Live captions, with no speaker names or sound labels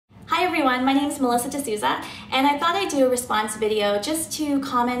everyone, my name is Melissa D'Souza, and I thought I'd do a response video just to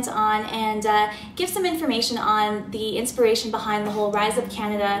comment on and give some information on the inspiration behind the whole Rise Up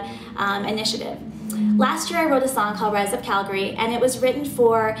Canada initiative. Last year I wrote a song called Rise Up Calgary, and it was written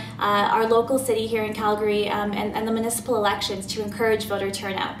for our local city here in Calgary and the municipal elections to encourage voter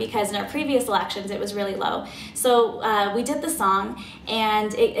turnout, because in our previous elections it was really low. So we did the song,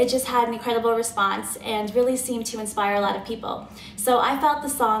 and it just had an incredible response and really seemed to inspire a lot of people. So I felt the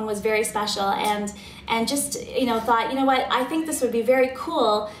song was very special and just thought, what, I think this would be very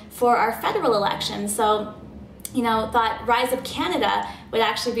cool for our federal election. So thought Rise Up Canada would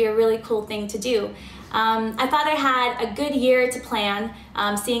actually be a really cool thing to do. I thought I had a good year to plan,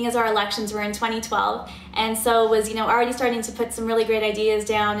 seeing as our elections were in 2012, and so was already starting to put some really great ideas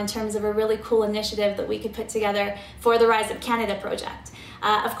down in terms of a really cool initiative that we could put together for the Rise Up Canada project.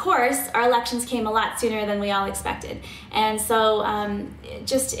 Of course, our elections came a lot sooner than we all expected, and so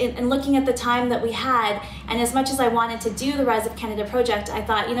just in looking at the time that we had, and as much as I wanted to do the Rise Up Canada project, I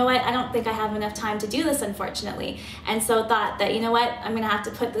thought, what, I don't think I have enough time to do this, unfortunately, and so thought that, what, I'm going to have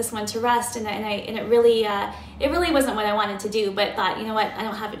to put this one to rest, and it really wasn't what I wanted to do, but thought, what, I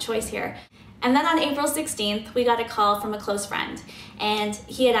don't have a choice here. And then on April 16th, we got a call from a close friend, and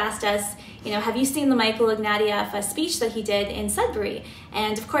he had asked us, have you seen the Michael Ignatieff speech that he did in Sudbury?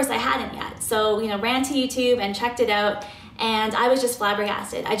 And of course I hadn't yet. So, ran to YouTube and checked it out, and I was just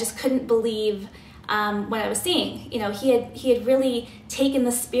flabbergasted. I just couldn't believe what I was seeing. He had really taken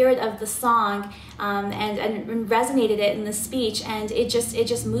the spirit of the song and resonated it in the speech, and it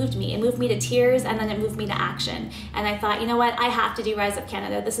just moved me. It moved me to tears, and then it moved me to action. And I thought, what, I have to do Rise Up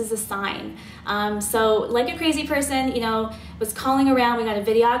Canada. This is a sign. So like a crazy person, was calling around. We got a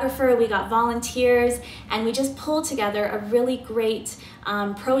videographer, we got volunteers, and we just pulled together a really great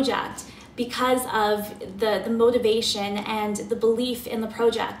project, because of the motivation and the belief in the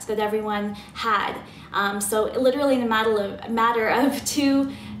project that everyone had. So literally in a matter of two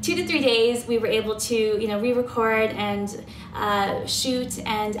to 3 days, we were able to re-record and shoot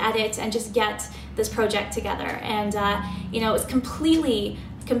and edit and just get this project together. And it was completely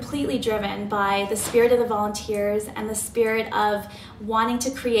driven by the spirit of the volunteers and the spirit of wanting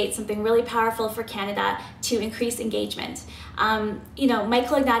to create something really powerful for Canada to increase engagement.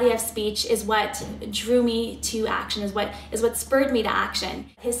 Michael Ignatieff's speech is what drew me to action, is what spurred me to action.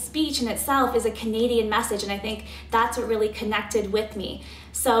 His speech in itself is a Canadian message, and I think that's what really connected with me.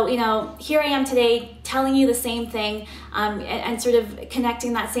 So, here I am today telling you the same thing and sort of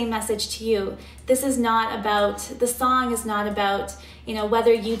connecting that same message to you. This is not about, the song is not about,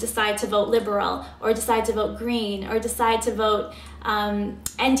 whether you decide to vote Liberal or decide to vote Green or decide to vote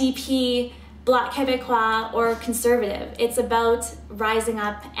NDP, Bloc Québécois, or Conservative. It's about rising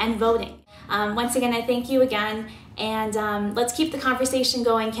up and voting. Once again, I thank you again, and let's keep the conversation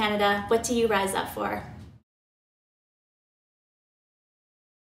going, Canada. What do you rise up for?